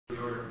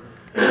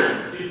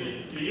Excuse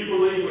me. Do you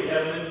believe we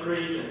have an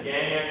increase in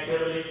gang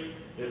activity?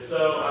 If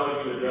so, how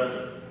would you address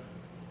it?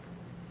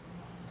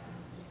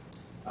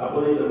 I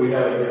believe that we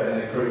have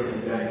an increase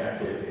in gang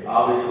activity.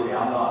 Obviously,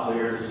 I'm not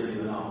there to see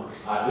the numbers.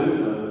 I do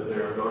know that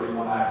there are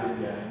 31 active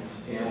gangs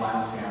in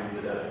Lowndes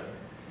County today.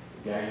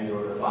 Gangs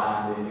are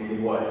defined in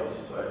many ways,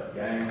 but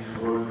gangs,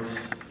 groups,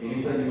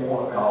 anything you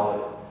want to call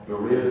it,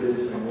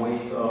 derivatives and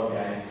wings of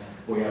gangs,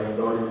 we have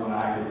 31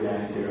 active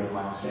gangs here in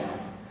Lowndes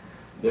County.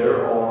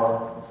 There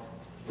are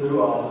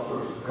 2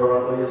 officers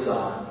currently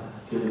assigned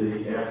to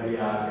the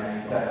FBI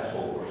gang task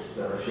force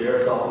that are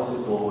sheriff's office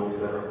employees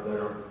that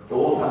are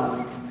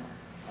full-time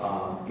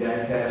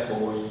gang task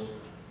force,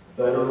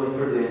 federally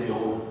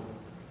credentialed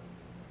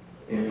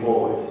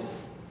employees.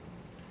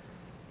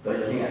 They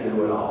can't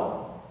do it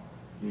all.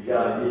 You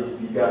got to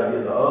get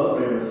the other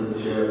members of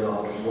the sheriff's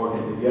office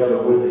working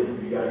together with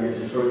you. You got to get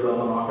your street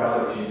level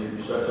narcotics unit,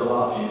 your special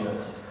ops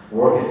units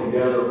working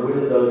together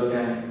with those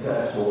gang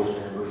task force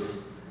members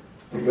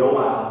to go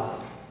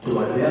out to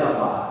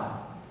identify,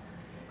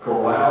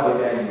 corral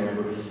the gang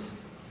members,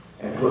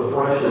 and put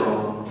pressure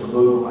on them to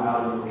move them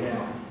out of the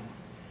county.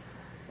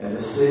 And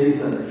the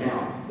cities and the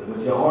county, the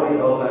majority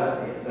of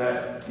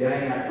that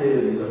gang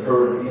activities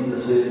occurring in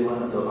the city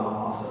limits of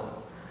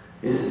Valdosta.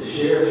 It's the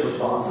sheriff's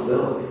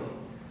responsibility,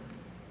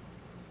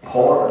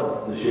 part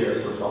of the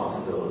sheriff's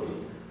responsibility,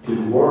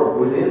 to work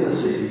within the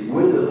city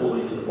with the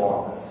police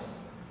departments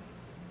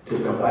to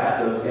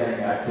combat those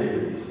gang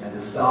activities and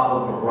to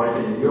stop them from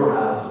breaking into your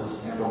houses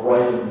and from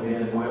raping the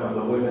men and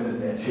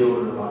women, and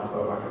children of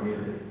our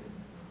community.